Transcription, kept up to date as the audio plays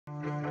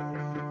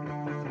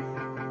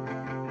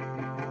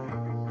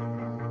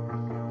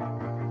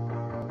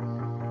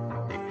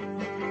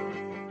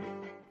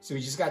So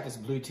we just got this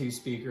Bluetooth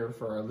speaker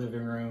for our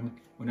living room.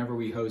 Whenever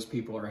we host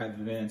people or have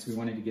events, we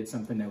wanted to get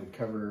something that would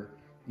cover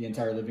the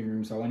entire living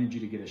room. So I wanted you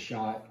to get a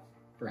shot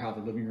for how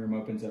the living room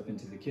opens up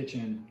into the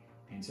kitchen.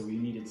 And so we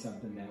needed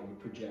something that would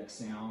project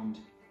sound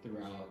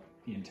throughout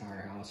the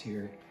entire house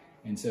here.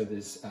 And so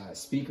this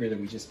speaker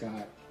that we just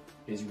got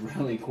is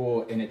really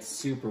cool and it's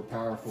super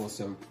powerful.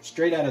 So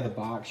straight out of the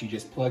box, you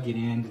just plug it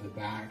into the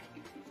back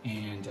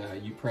and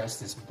you press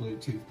this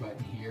Bluetooth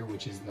button here,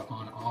 which is the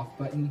on-off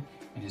button.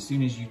 And as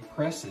soon as you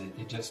press it,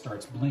 it just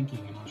starts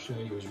blinking. And I'll show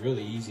you, it was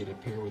really easy to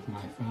pair with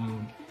my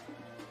phone.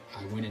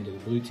 I went into the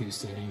Bluetooth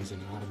settings and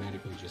it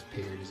automatically just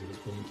paired as it was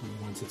blinking.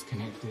 Once it's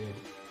connected,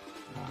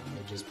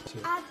 it just...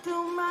 I do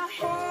my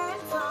head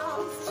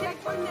toss,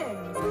 check my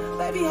nails.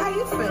 Baby, how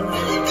you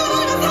feeling?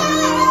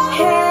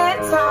 Head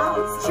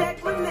toss,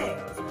 check my nails.